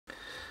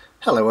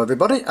Hello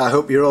everybody, I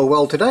hope you're all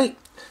well today.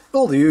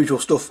 All the usual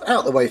stuff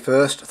out the way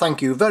first.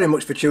 Thank you very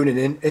much for tuning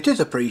in, it is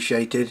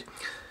appreciated.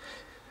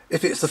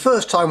 If it's the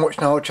first time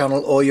watching our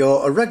channel or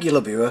you're a regular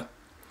viewer,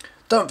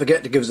 don't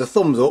forget to give us a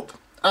thumbs up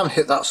and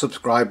hit that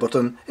subscribe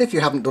button if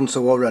you haven't done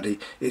so already.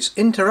 It's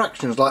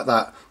interactions like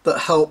that that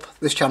help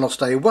this channel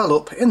stay well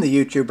up in the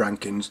YouTube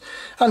rankings,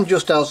 and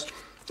just as,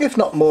 if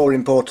not more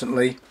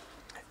importantly,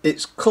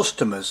 it's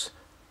customers,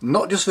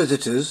 not just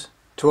visitors,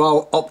 to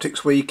our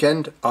optics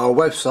weekend, our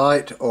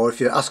website, or if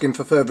you're asking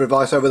for further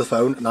advice over the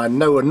phone, and I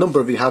know a number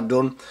of you have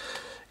done,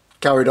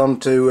 carried on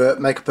to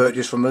make a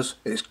purchase from us.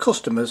 It's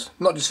customers,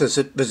 not just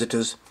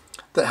visitors,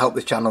 that help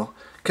this channel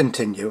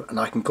continue, and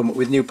I can come up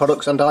with new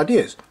products and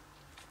ideas.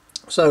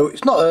 So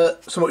it's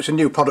not so much a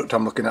new product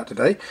I'm looking at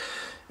today,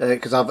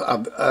 because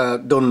I've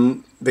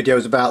done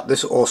videos about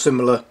this or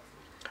similar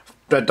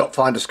red dot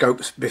finder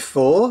scopes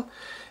before.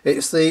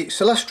 It's the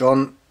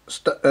Celestron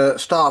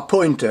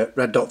StarPointer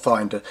red dot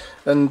finder,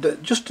 and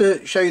just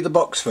to show you the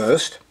box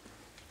first.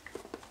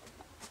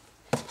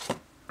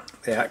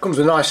 Yeah, it comes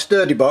with a nice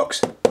sturdy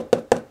box.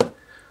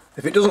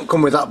 If it doesn't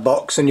come with that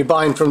box and you're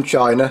buying from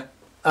China,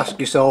 ask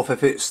yourself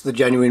if it's the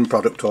genuine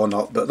product or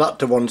not. But that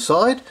to one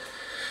side.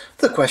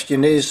 The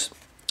question is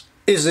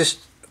this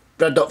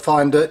red dot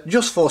finder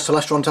just for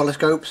Celestron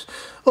telescopes,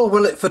 or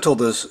will it fit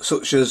others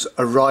such as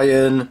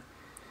Orion,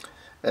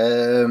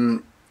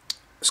 Skywatcher,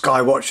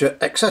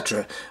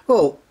 etc.?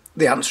 Well,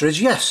 the answer is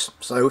yes.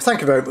 So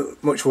thank you very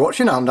much for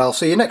watching, and I'll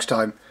see you next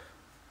time.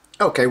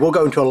 Okay, we'll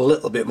go into a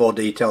little bit more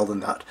detail than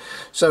that.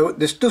 So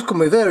this does come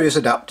with various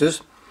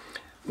adapters.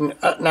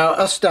 Now,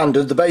 as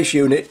standard, the base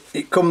unit,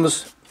 it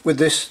comes with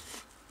this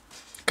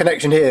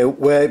connection here,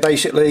 where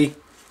basically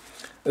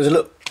there's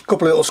a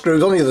couple of little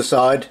screws on the other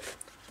side,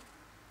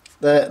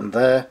 there and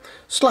there.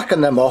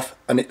 Slacken them off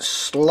and it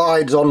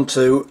slides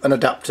onto an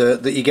adapter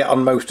that you get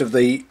on most of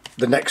the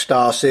Next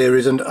Star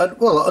series and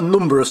well, a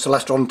number of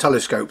Celestron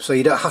telescopes, so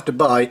you don't have to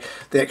buy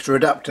the extra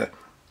adapter.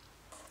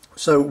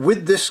 So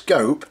with this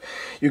scope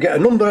you get a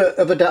number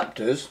of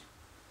adapters,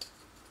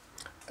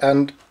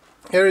 and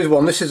here is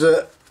one. This is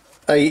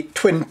a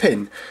twin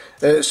pin.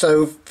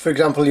 So for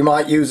example, you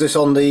might use this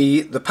on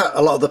a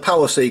lot of the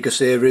Power Seeker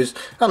series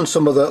and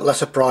some of the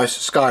lesser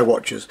priced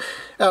Skywatchers.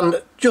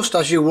 And just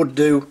as you would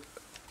do,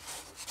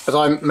 as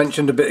I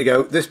mentioned a bit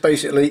ago, this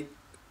basically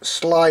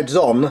slides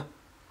on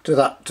to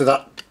that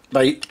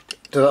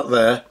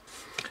there,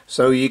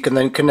 so you can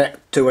then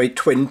connect to a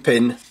twin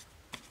pin,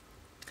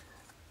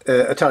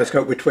 a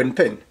telescope with twin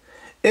pin.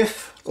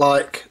 If,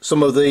 like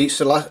some of the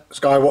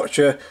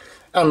Skywatcher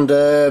and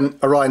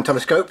Orion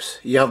telescopes,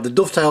 you have the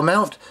dovetail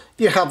mount,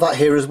 you have that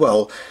here as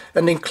well,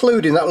 and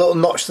including that little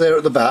notch there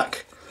at the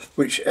back,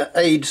 which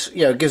aids,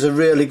 gives a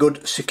really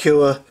good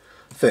secure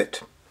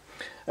fit.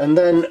 And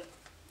then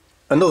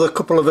another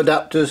couple of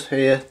adapters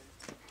here,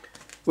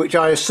 which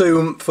I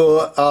assume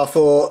are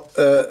for,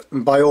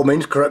 by all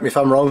means, correct me if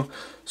I'm wrong,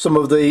 some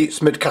of the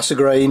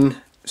Schmidt-Cassegrain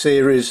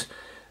series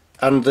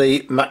and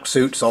the Max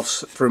suits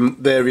offs from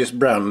various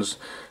brands.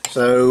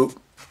 So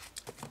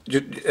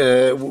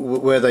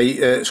where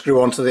they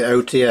screw onto the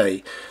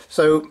OTA.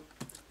 So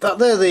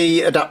they're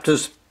the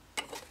adapters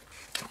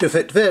to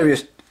fit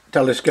various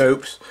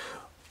telescopes,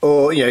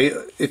 or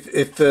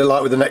if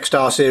like with the Next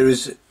Star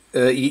series,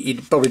 you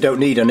probably don't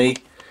need any.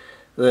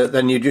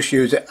 Then you just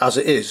use it as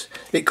it is.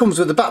 It comes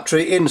with the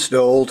battery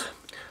installed,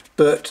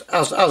 but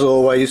as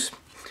always,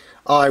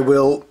 I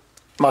will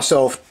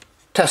myself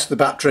test the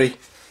battery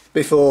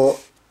before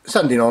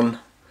sending on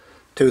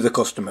to the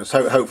customers.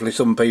 Hopefully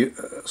some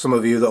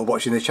of you that are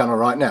watching this channel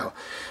right now.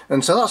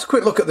 And so that's a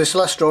quick look at the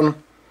Celestron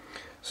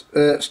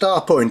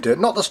StarPointer.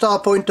 Not the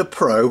StarPointer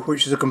Pro,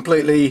 which is a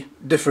completely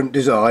different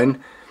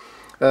design,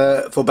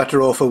 for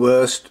better or for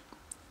worse.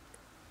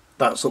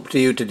 That's up to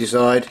you to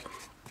decide.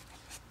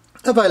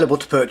 Available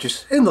to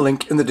purchase in the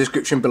link in the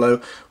description below,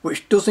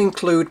 which does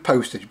include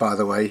postage, by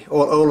the way.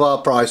 All of our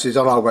prices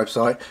on our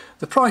website,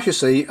 the price you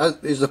see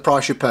is the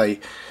price you pay.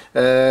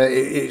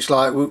 It's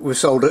like we've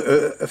sold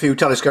a few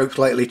telescopes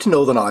lately to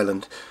Northern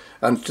Ireland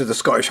and to the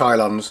Scottish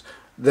Highlands.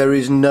 There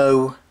is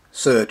no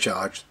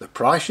surcharge. The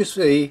price you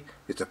see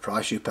is the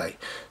price you pay.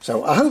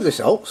 So I hope this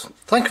helps.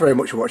 Thank you very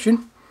much for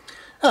watching,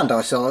 and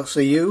I shall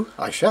see you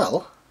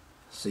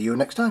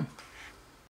next time.